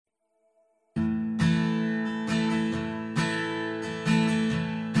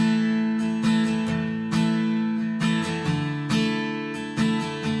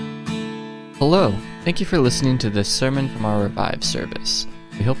Hello, thank you for listening to this sermon from our Revive service.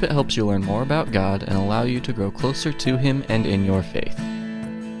 We hope it helps you learn more about God and allow you to grow closer to Him and in your faith.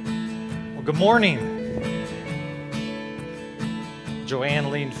 Well, good morning. Joanne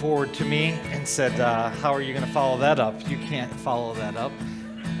leaned forward to me and said, how are you going to follow that up? You can't follow that up,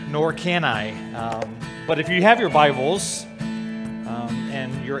 nor can I. But if you have your Bibles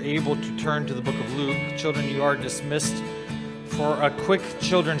and you're able to turn to the book of Luke, children, you are dismissed for a quick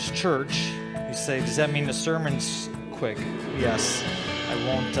children's church. You say, does that mean the sermon's quick? Yes,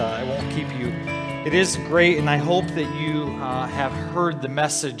 I won't keep you. It is great, and I hope that you have heard the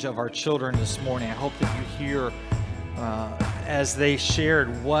message of our children this morning. I hope that you hear as they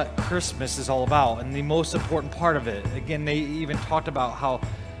shared what Christmas is all about, and the most important part of it. Again, they even talked about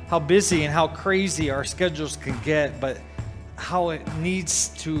how busy and how crazy our schedules can get, but how it needs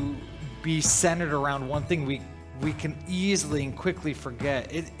to be centered around one thing we can easily and quickly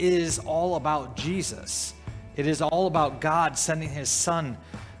forget. It is all about Jesus. It is all about God sending His Son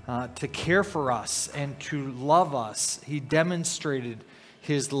to care for us and to love us. He demonstrated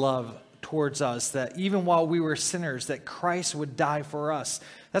His love towards us, that even while we were sinners, that Christ would die for us.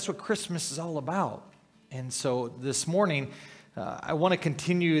 That's what Christmas is all about. And so this morning, I want to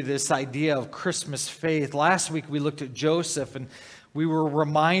continue this idea of Christmas faith. Last week we looked at Joseph, and we were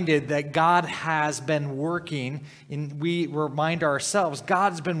reminded that God has been working, and we remind ourselves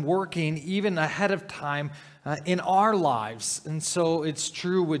God's been working even ahead of time in our lives. And so it's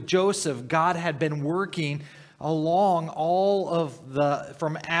true with Joseph. God had been working along all of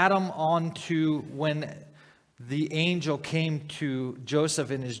from Adam on to when the angel came to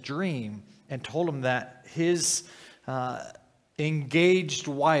Joseph in his dream and told him that his engaged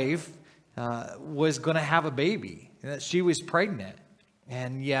wife was going to have a baby, and that she was pregnant.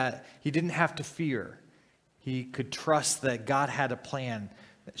 And yet he didn't have to fear. He could trust that God had a plan.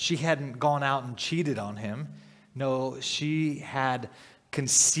 She hadn't gone out and cheated on him. No, she had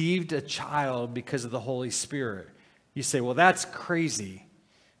conceived a child because of the Holy Spirit. You say, well, that's crazy.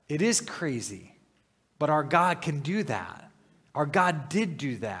 It is crazy. But our God can do that. Our God did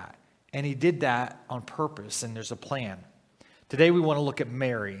do that. And He did that on purpose, and there's a plan. Today we want to look at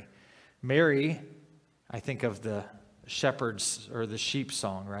Mary. Mary, I think of the shepherds or the sheep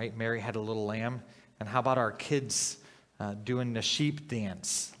song, right? Mary had a little lamb. And how about our kids doing the sheep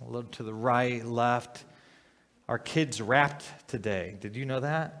dance? A little to the right, left. Our kids rapped today. Did you know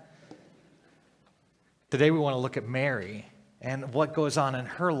that? Today we want to look at Mary and what goes on in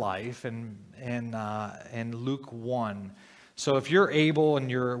her life in Luke 1. So if you're able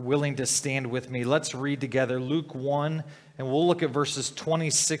and you're willing to stand with me, let's read together Luke 1, and we'll look at verses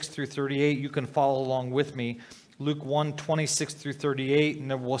 26 through 38. You can follow along with me. Luke 1, 26 through 38, and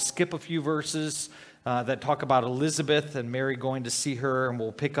then we'll skip a few verses that talk about Elizabeth and Mary going to see her, and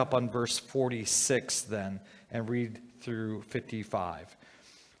we'll pick up on verse 46 then and read through 55.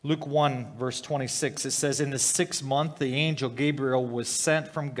 Luke 1, verse 26, it says, in the 6th month, the angel Gabriel was sent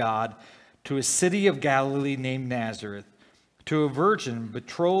from God to a city of Galilee named Nazareth, to a virgin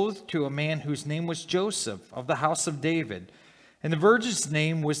betrothed to a man whose name was Joseph, of the house of David. And the virgin's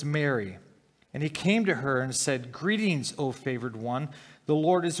name was Mary. And he came to her and said, greetings, O favored one, the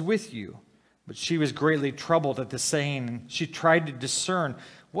Lord is with you. But she was greatly troubled at the saying, and she tried to discern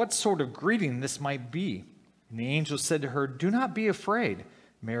what sort of greeting this might be. And the angel said to her, do not be afraid,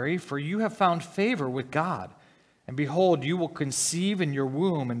 Mary, for you have found favor with God. And behold, you will conceive in your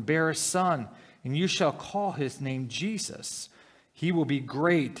womb and bear a son, and you shall call his name Jesus. He will be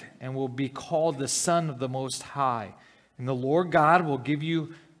great and will be called the Son of the Most High. And the Lord God will give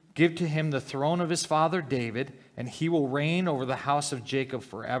to him the throne of his father David, and he will reign over the house of Jacob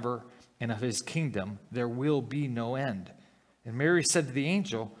forever, and of his kingdom there will be no end. And Mary said to the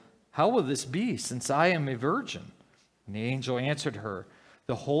angel, how will this be, since I am a virgin? And the angel answered her,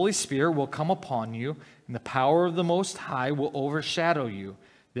 the Holy Spirit will come upon you, and the power of the Most High will overshadow you.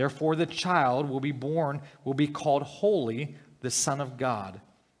 Therefore the child will be born, will be called Holy, the Son of God.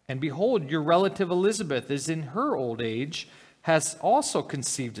 And behold, your relative Elizabeth is in her old age, has also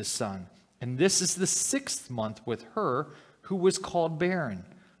conceived a son, and this is the 6th month with her who was called barren,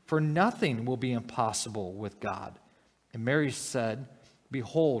 for nothing will be impossible with God. And Mary said,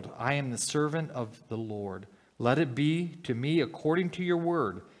 behold, I am the servant of the Lord. Let it be to me according to your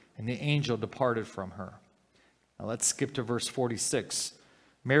word. And the angel departed from her. Now let's skip to verse 46.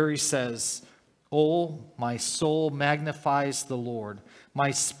 Mary says, oh, my soul magnifies the Lord. My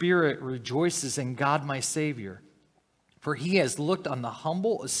spirit rejoices in God my Savior. For he has looked on the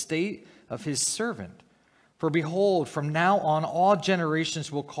humble estate of his servant. For behold, from now on all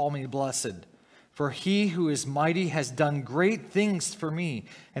generations will call me blessed. For he who is mighty has done great things for me,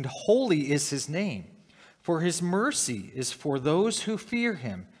 and holy is his name. For his mercy is for those who fear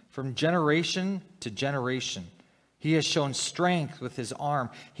him from generation to generation. He has shown strength with his arm.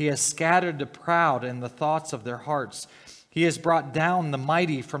 He has scattered the proud in the thoughts of their hearts. He has brought down the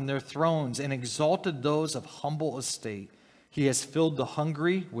mighty from their thrones and exalted those of humble estate. He has filled the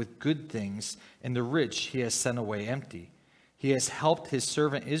hungry with good things, and the rich he has sent away empty. He has helped his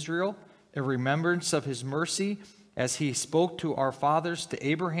servant Israel in remembrance of his mercy, as he spoke to our fathers, to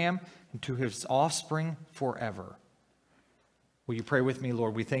Abraham, and to his offspring forever. Will you pray with me,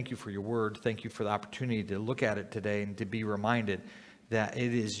 Lord? We thank you for your word. Thank you for the opportunity to look at it today and to be reminded that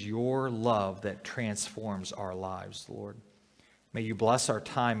it is your love that transforms our lives, Lord. May you bless our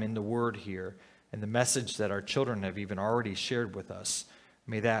time in the word here and the message that our children have even already shared with us.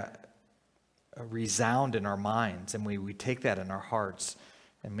 May that resound in our minds, and may we take that in our hearts,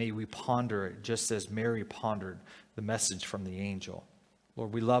 and may we ponder it just as Mary pondered the message from the angel.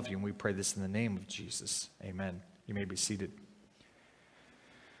 Lord, we love you, and we pray this in the name of Jesus. Amen. You may be seated.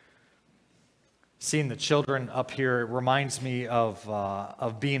 Seeing the children up here, it reminds me of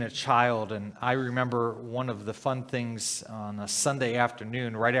being a child. And I remember one of the fun things on a Sunday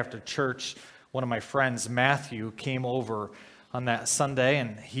afternoon, right after church, one of my friends, Matthew, came over on that Sunday,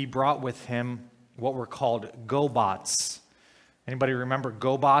 and he brought with him what were called GoBots. Anybody remember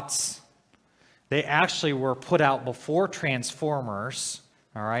GoBots? They actually were put out before Transformers,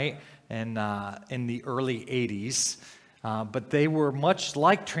 all right, and in the early 80s. But they were much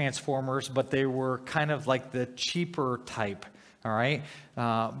like Transformers, but they were kind of like the cheaper type, all right?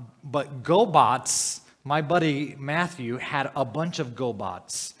 But GoBots, my buddy Matthew had a bunch of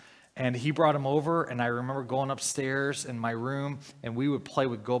GoBots, and he brought them over, and I remember going upstairs in my room, and we would play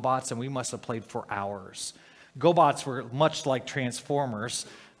with GoBots, and we must have played for hours. GoBots were much like Transformers,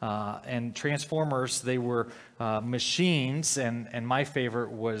 and Transformers, they were machines, and my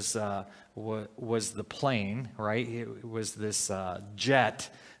favorite was the plane, right? It was this jet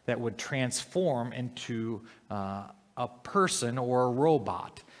that would transform into a person or a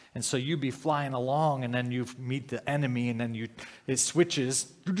robot. And so you'd be flying along, and then you meet the enemy, and then it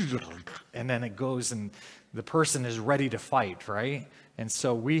switches, and then it goes, and the person is ready to fight, right? And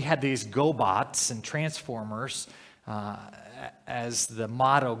so we had these GoBots and Transformers. As the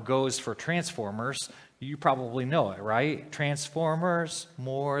motto goes for Transformers, you probably know it, right? Transformers,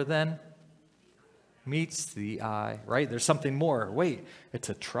 more than meets the eye, right? There's something more. Wait, it's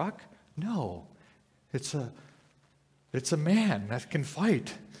a truck? No, it's a man that can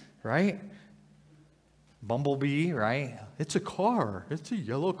fight, right? Bumblebee, right? It's a car. It's a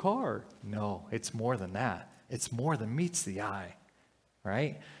yellow car. No, it's more than that. It's more than meets the eye,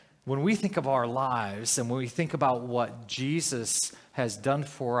 right? When we think of our lives and when we think about what Jesus has done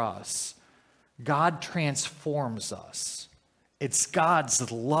for us, God transforms us. It's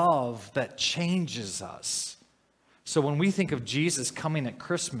God's love that changes us. So when we think of Jesus coming at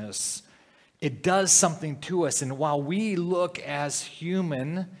Christmas, it does something to us. And while we look as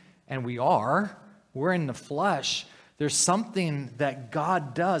human, and we're in the flesh, there's something that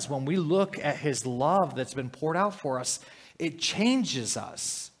God does when we look at his love that's been poured out for us. It changes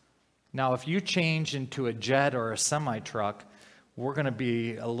us. Now, if you change into a jet or a semi-truck, we're going to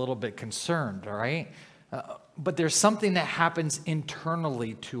be a little bit concerned, all right? But there's something that happens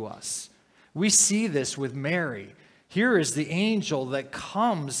internally to us. We see this with Mary. Here is the angel that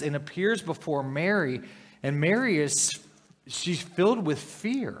comes and appears before Mary, and Mary she's filled with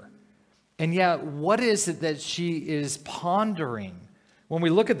fear. And yet, what is it that she is pondering? When we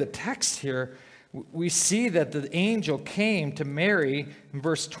look at the text here, we see that the angel came to Mary in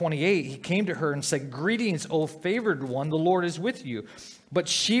verse 28. He came to her and said, "Greetings, O favored one, the Lord is with you." But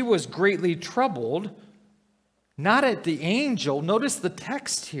she was greatly troubled, not at the angel. Notice the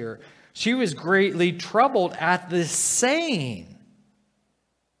text here. She was greatly troubled at the saying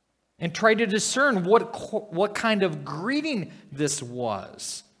and tried to discern what kind of greeting this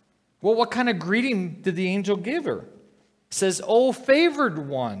was. Well, what kind of greeting did the angel give her? It says, "O favored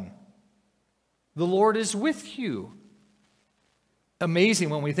one, the Lord is with you." Amazing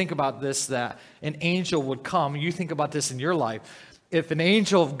when we think about this, that an angel would come. You think about this in your life. If an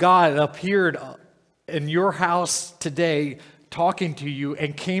angel of God appeared in your house today talking to you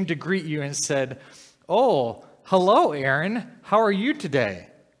and came to greet you and said, "Oh, hello, Aaron. How are you today?"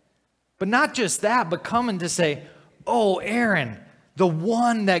 But not just that, but coming to say, "Oh, Aaron, the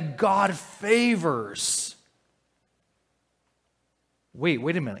one that God favors."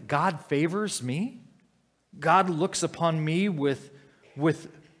 Wait a minute. God favors me? God looks upon me with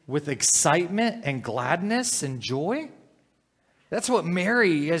excitement and gladness and joy? That's what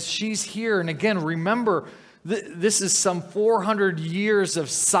Mary, as she's here, and again, remember, this is some 400 years of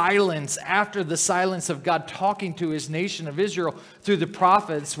silence after the silence of God talking to his nation of Israel through the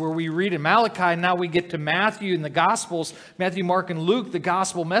prophets, where we read in Malachi. Now we get to Matthew in the Gospels, Matthew, Mark, and Luke, the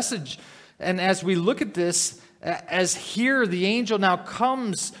gospel message. And as we look at this, as here the angel now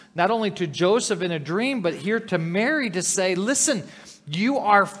comes not only to Joseph in a dream, but here to Mary to say, listen, you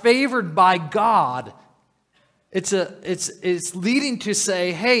are favored by God. It's leading to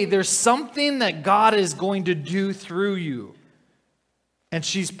say, hey, there's something that God is going to do through you. And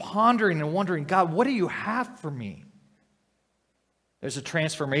she's pondering and wondering, God, what do you have for me? There's a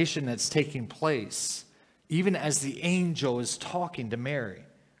transformation that's taking place, even as the angel is talking to Mary.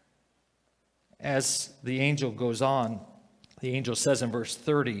 As the angel goes on, the angel says in verse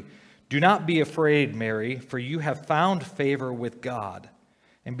 30, "Do not be afraid, Mary, for you have found favor with God.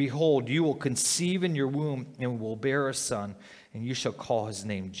 And behold, you will conceive in your womb and will bear a son, and you shall call his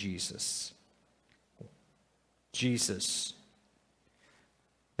name Jesus." Jesus,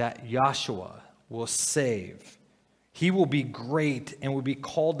 that Yahshua will save. He will be great and will be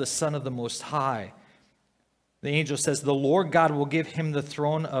called the Son of the Most High. The angel says, the Lord God will give him the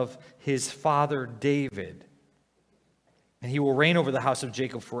throne of his father David. And he will reign over the house of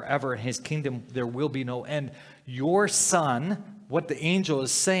Jacob forever. In his kingdom there will be no end. Your son, what the angel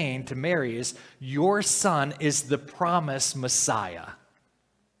is saying to Mary is, your son is the promised Messiah.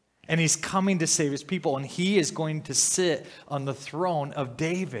 And he's coming to save his people. And he is going to sit on the throne of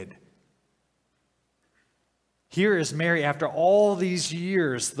David. Here is Mary, after all these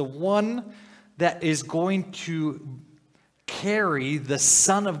years, the one that is going to carry the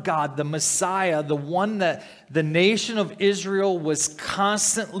Son of God, the Messiah, the one that the nation of Israel was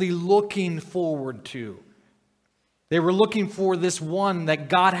constantly looking forward to. They were looking for this one that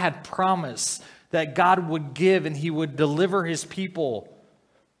God had promised, that God would give, and he would deliver his people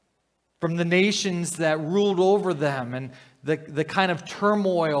from the nations that ruled over them, and the kind of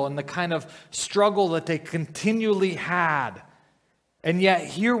turmoil and the kind of struggle that they continually had. And yet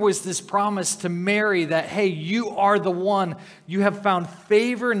here was this promise to Mary that, hey, you are the one. You have found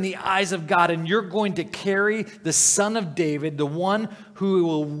favor in the eyes of God, and you're going to carry the Son of David, the one who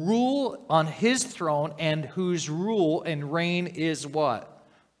will rule on his throne and whose rule and reign is what?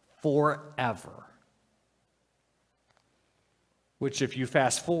 Forever. Which, if you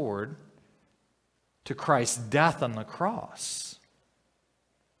fast forward to Christ's death on the cross,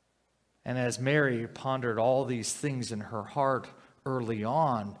 and as Mary pondered all these things in her heart early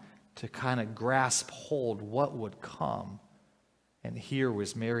on to kind of grasp hold what would come. And here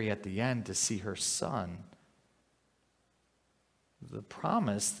was Mary at the end to see her son. The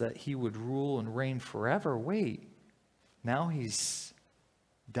promise that he would rule and reign forever. Wait, now he's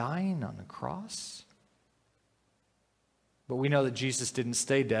dying on the cross? But we know that Jesus didn't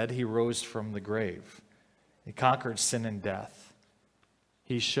stay dead. He rose from the grave. He conquered sin and death.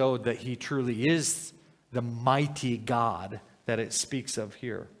 He showed that he truly is the mighty God that it speaks of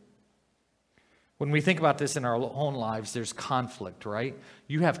here. When we think about this in our own lives, there's conflict, right?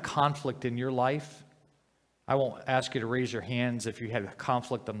 You have conflict in your life. I won't ask you to raise your hands if you had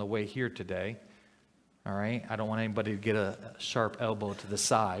conflict on the way here today. All right? I don't want anybody to get a sharp elbow to the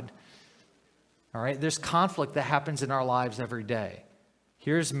side. All right? There's conflict that happens in our lives every day.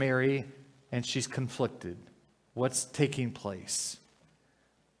 Here's Mary, and she's conflicted. What's taking place?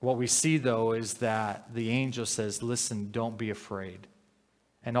 What we see, though, is that the angel says, listen, don't be afraid.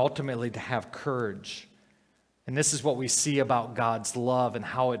 And ultimately to have courage. And this is what we see about God's love and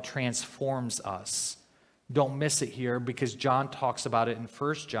how it transforms us. Don't miss it here, because John talks about it in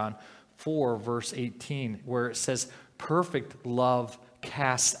 1 John 4, verse 18, where it says, perfect love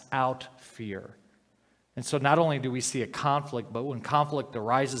casts out fear. And so not only do we see a conflict, but when conflict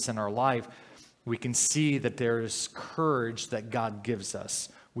arises in our life, we can see that there is courage that God gives us.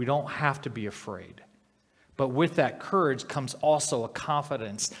 We don't have to be afraid. But with that courage comes also a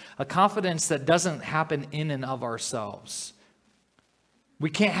confidence that doesn't happen in and of ourselves. We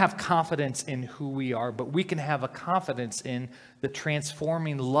can't have confidence in who we are, but we can have a confidence in the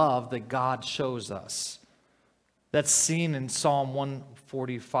transforming love that God shows us. That's seen in Psalm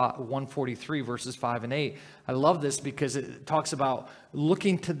 143, verses 5 and 8. I love this because it talks about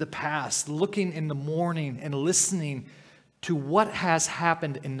looking to the past, looking in the morning and listening to what has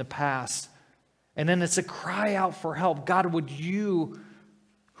happened in the past. And then it's a cry out for help. God, would you,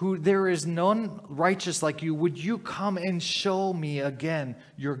 who there is none righteous like you, would you come and show me again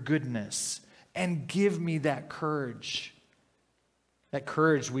your goodness and give me that courage? That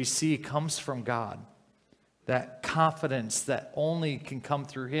courage we see comes from God. that confidence that only can come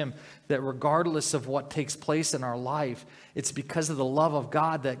through him, that regardless of what takes place in our life, it's because of the love of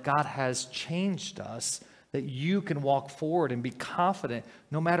God that God has changed us, that you can walk forward and be confident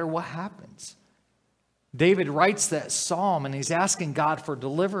no matter what happens. David writes that psalm, and he's asking God for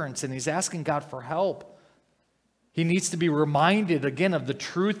deliverance, and he's asking God for help. He needs to be reminded again of the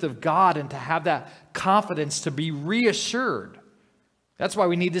truth of God and to have that confidence, to be reassured. That's why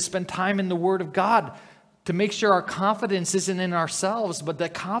we need to spend time in the Word of God, to make sure our confidence isn't in ourselves, but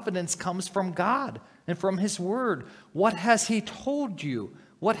that confidence comes from God and from His Word. What has He told you?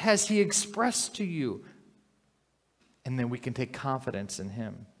 What has He expressed to you? And then we can take confidence in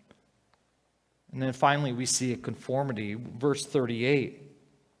Him. And then finally, we see a conformity. Verse 38.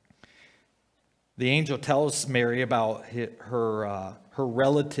 The angel tells Mary about her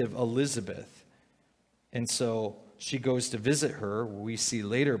relative Elizabeth. And so she goes to visit her, we see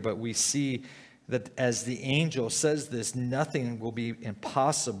later, but we see that as the angel says this, nothing will be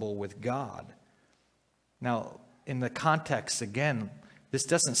impossible with God. Now, in the context, again, this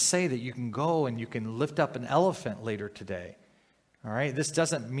doesn't say that you can go and you can lift up an elephant later today. All right? This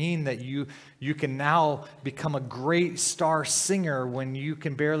doesn't mean that you can now become a great star singer when you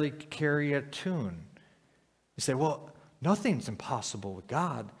can barely carry a tune. You say, well, nothing's impossible with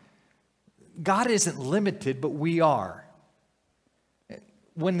God. God isn't limited, but we are.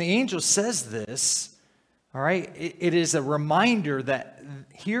 When the angel says this, all right, it is a reminder that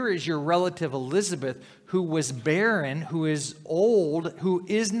here is your relative Elizabeth, who was barren, who is old, who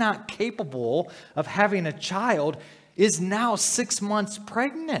is not capable of having a child, is now 6 months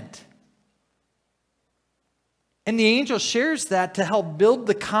pregnant. And the angel shares that to help build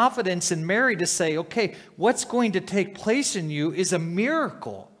the confidence in Mary to say, okay, what's going to take place in you is a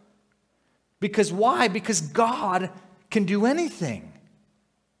miracle. Because why? Because God can do anything.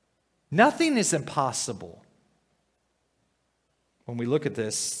 Nothing is impossible. When we look at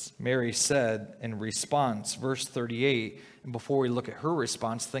this, Mary said in response, verse 38, and before we look at her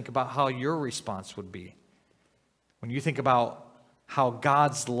response, think about how your response would be. When you think about how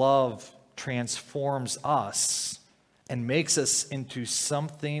God's love transforms us and makes us into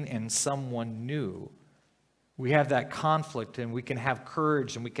something and someone new, we have that conflict, and we can have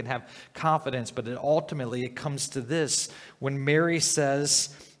courage and we can have confidence, but ultimately it comes to this. When Mary says,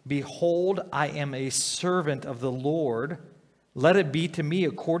 "Behold, I am a servant of the Lord. Let it be to me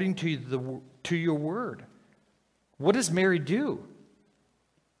according to your word." What does Mary do?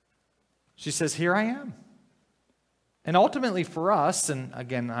 She says, "Here I am." And ultimately for us, and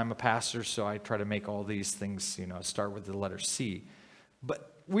again, I'm a pastor, so I try to make all these things, start with the letter C.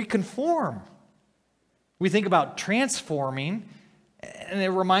 But we conform. We think about transforming, and it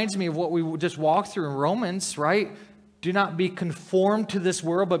reminds me of what we just walked through in Romans, right? Do not be conformed to this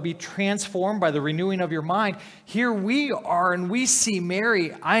world, but be transformed by the renewing of your mind. Here we are, and we see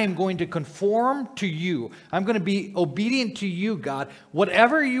Mary, I am going to conform to you. I'm going to be obedient to you, God.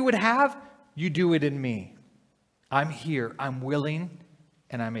 Whatever you would have, you do it in me. I'm here, I'm willing,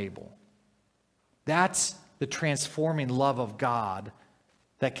 and I'm able. That's the transforming love of God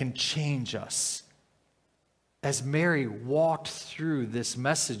that can change us. As Mary walked through this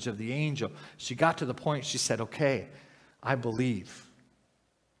message of the angel, she got to the point she said, okay, I believe.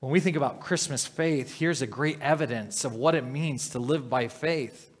 When we think about Christmas faith, here's a great evidence of what it means to live by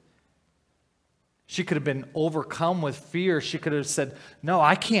faith. She could have been overcome with fear. She could have said, no,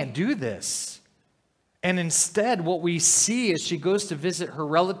 I can't do this. And instead, what we see as she goes to visit her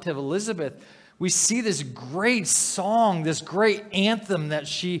relative Elizabeth, we see this great song, this great anthem that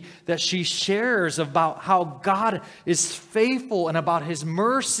she shares about how God is faithful and about His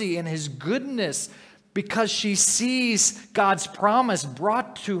mercy and His goodness, because she sees God's promise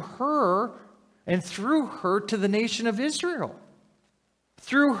brought to her and through her to the nation of Israel.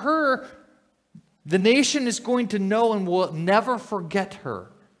 Through her, the nation is going to know and will never forget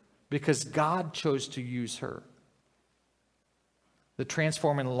her because God chose to use her. The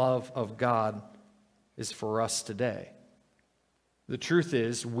transforming love of God is for us today. The truth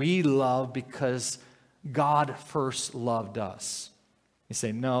is, we love because God first loved us. You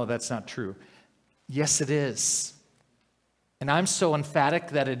say, no, that's not true. Yes, it is. And I'm so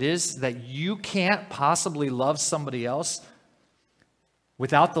emphatic that it is, that you can't possibly love somebody else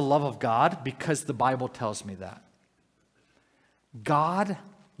without the love of God, because the Bible tells me that. God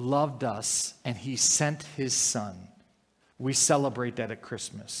loved us and He sent His Son. We celebrate that at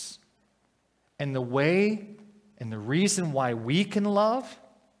Christmas. And the way and the reason why we can love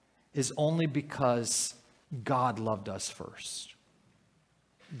is only because God loved us first.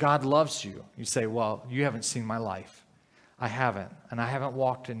 God loves you. You say, well, you haven't seen my life. I haven't, and I haven't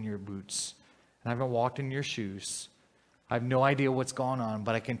walked in your boots. and I haven't walked in your shoes. I have no idea what's going on,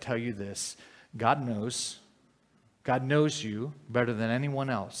 but I can tell you this. God knows. God knows you better than anyone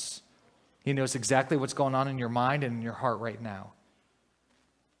else. He knows exactly what's going on in your mind and in your heart right now.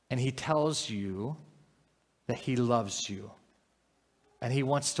 And he tells you that he loves you. And he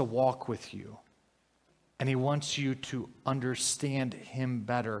wants to walk with you. And he wants you to understand him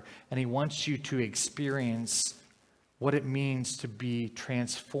better. And he wants you to experience what it means to be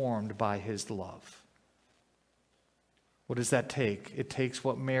transformed by his love. What does that take? It takes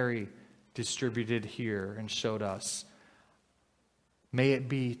what Mary distributed here and showed us. May it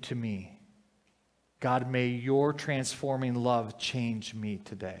be to me. God, may your transforming love change me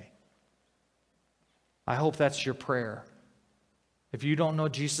today. I hope that's your prayer. If you don't know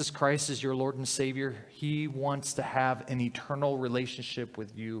Jesus Christ as your Lord and Savior, he wants to have an eternal relationship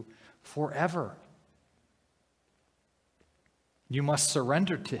with you forever. You must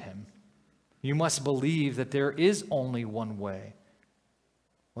surrender to him. You must believe that there is only one way.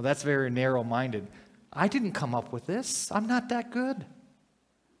 Well, that's very narrow-minded. I didn't come up with this. I'm not that good.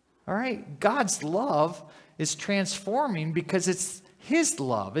 All right? God's love is transforming because it's his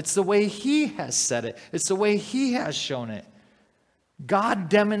love. It's the way he has said it. It's the way he has shown it. God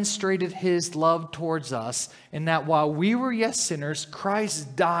demonstrated his love towards us in that while we were yet sinners,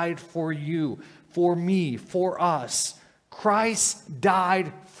 Christ died for you, for me, for us. Christ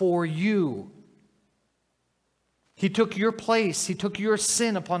died for you. He took your place. He took your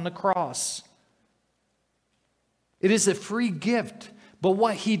sin upon the cross. It is a free gift, but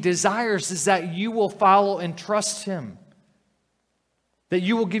what he desires is that you will follow and trust him, that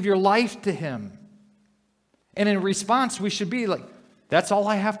you will give your life to him. And in response, we should be like, that's all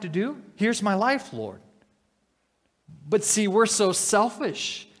I have to do? Here's my life, Lord. But see, we're so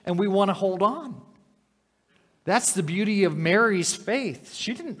selfish and we want to hold on. That's the beauty of Mary's faith.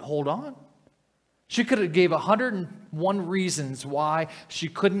 She didn't hold on. She could have gave 101 reasons why she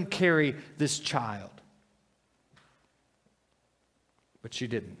couldn't carry this child. But she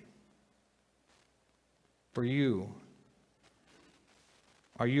didn't. For you,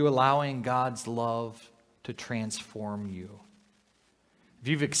 are you allowing God's love to transform you? If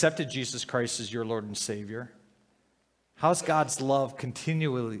you've accepted Jesus Christ as your Lord and Savior, how's God's love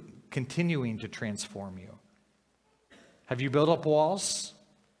continuing to transform you? Have you built up walls?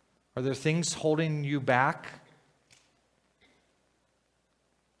 Are there things holding you back?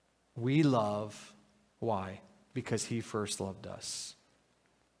 We love. Why? Because he first loved us.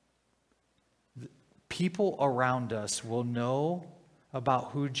 People around us will know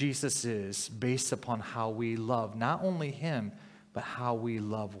about who Jesus is based upon how we love not only him, but how we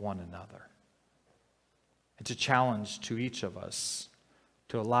love one another. It's a challenge to each of us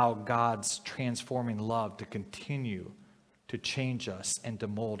to allow God's transforming love to continue to change us and to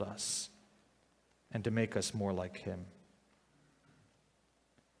mold us and to make us more like him.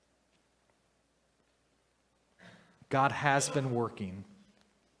 God has been working.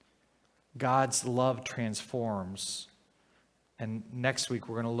 God's love transforms. And next week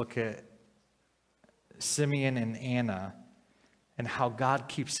we're going to look at Simeon and Anna and how God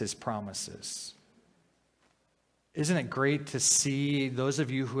keeps his promises. Isn't it great to see those of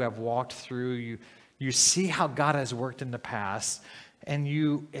you who have walked through, you see how God has worked in the past, and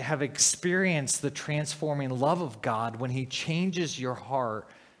you have experienced the transforming love of God when he changes your heart.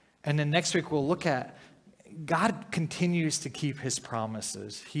 And then next week we'll look at God continues to keep his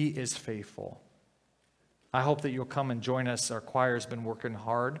promises. He is faithful. I hope that you'll come and join us. Our choir's been working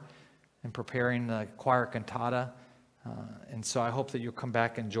hard in preparing the choir cantata. And so I hope that you'll come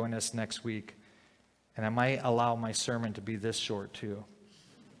back and join us next week. And I might allow my sermon to be this short too.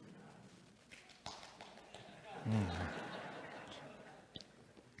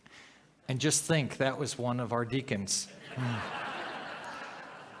 And just think, that was one of our deacons.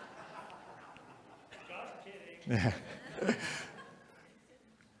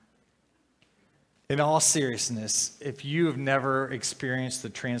 In all seriousness, if you have never experienced the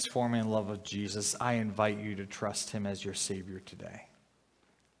transforming love of Jesus, I invite you to trust him as your Savior today.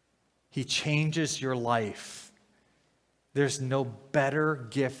 He changes your life. There's no better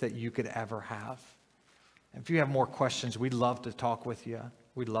gift that you could ever have. If you have more questions, we'd love to talk with you.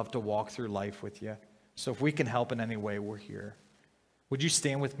 We'd love to walk through life with you. So if we can help in any way, we're here. Would you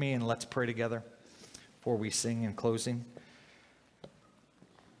stand with me and let's pray together before we sing in closing?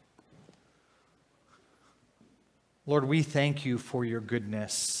 Lord, we thank you for your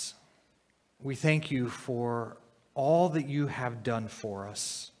goodness. We thank you for all that you have done for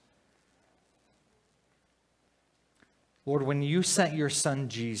us. Lord, when you sent your son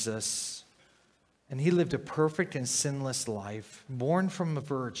Jesus, and he lived a perfect and sinless life, born from a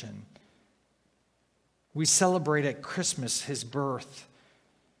virgin, We celebrate at Christmas his birth.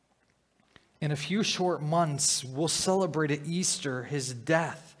 In a few short months, we'll celebrate at Easter his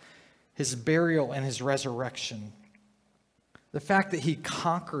death, his burial, and his resurrection. The fact that he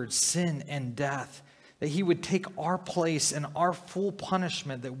conquered sin and death, that he would take our place and our full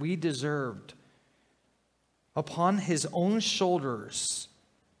punishment that we deserved upon his own shoulders,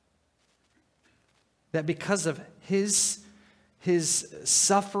 that because of his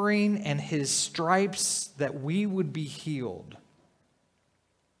suffering and his stripes that we would be healed.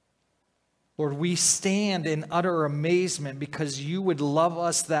 Lord, we stand in utter amazement because you would love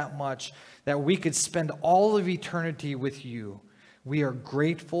us that much that we could spend all of eternity with you. We are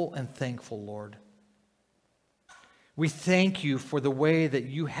grateful and thankful, Lord. We thank you for the way that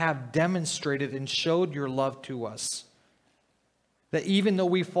you have demonstrated and showed your love to us. That even though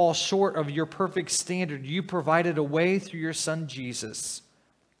we fall short of your perfect standard, you provided a way through your Son, Jesus.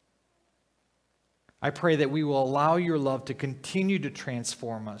 I pray that we will allow your love to continue to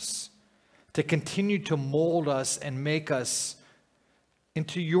transform us, to continue to mold us and make us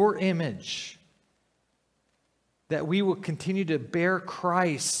into your image, that we will continue to bear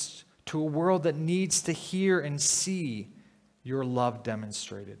Christ to a world that needs to hear and see your love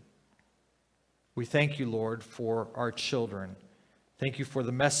demonstrated. We thank you, Lord, for our children. Thank you for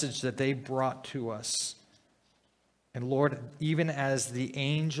the message that they brought to us. And Lord, even as the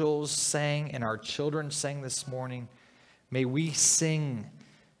angels sang and our children sang this morning, may we sing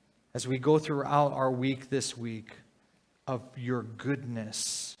as we go throughout our week this week of your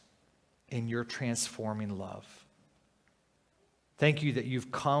goodness and your transforming love. Thank you that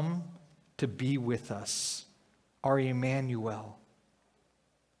you've come to be with us, our Emmanuel.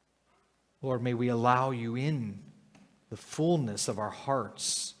 Lord, may we allow you in the fullness of our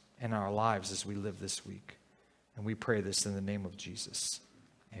hearts and our lives as we live this week. And we pray this in the name of Jesus.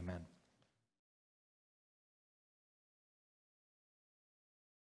 Amen.